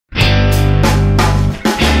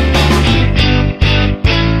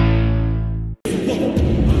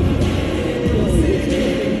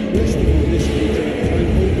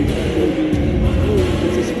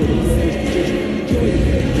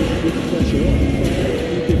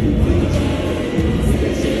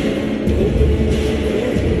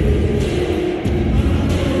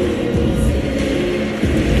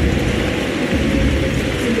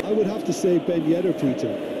behind the other,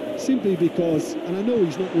 Peter, simply because, and I know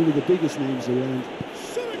he's not one of the biggest names around.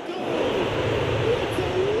 Shot a goal! What a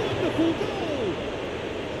wonderful goal!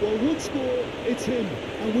 Well, one score, it's him,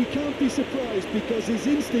 and we can't be surprised because his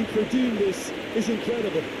instinct for doing this is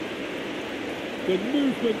incredible. The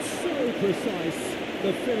movement so precise,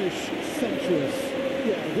 the finish sumptuous.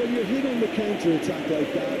 Yeah, when you're hit on the counter-attack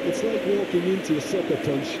like that, it's like walking into a sucker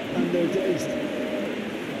punch, and they're dazed.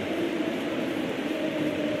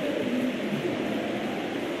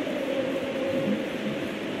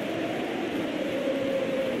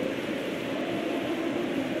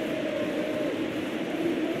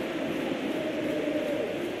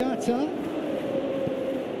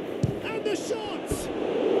 And the shot!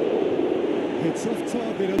 It's off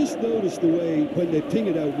target. Just notice the way when they ping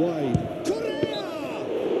it out wide. Correa!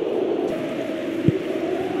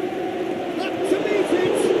 Up to meet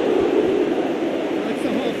it! That's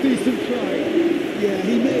a half-decent try. Yeah,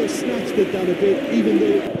 he may have snatched it down a bit, even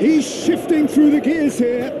though... He's shifting through the gears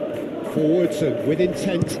here. Forwards and with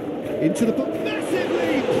intent. Into the box. Massive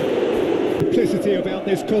lead! Simplicity about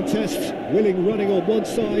this contest. Willing running on one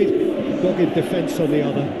side, dogged defence on the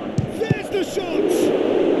other. There's the shot!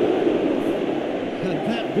 And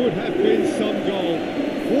that would have been some goal.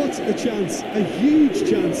 What a chance, a huge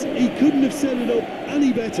chance. He couldn't have set it up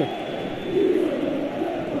any better.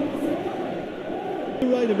 The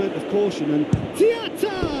right amount of caution and...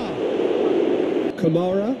 Tiata!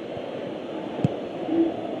 Kamara.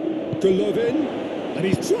 Golovin. And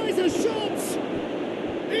he tries a shot!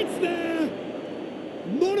 It's there!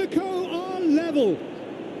 Monaco are level.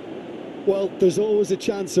 Well, there's always a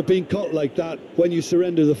chance of being caught like that when you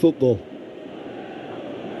surrender the football.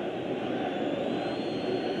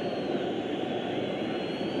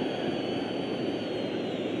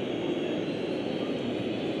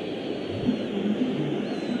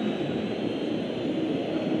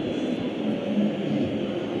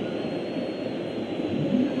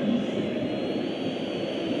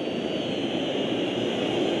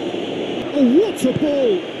 Oh, what a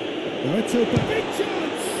ball! Big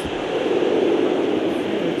chance!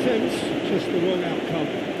 4 attempts, just the wrong outcome.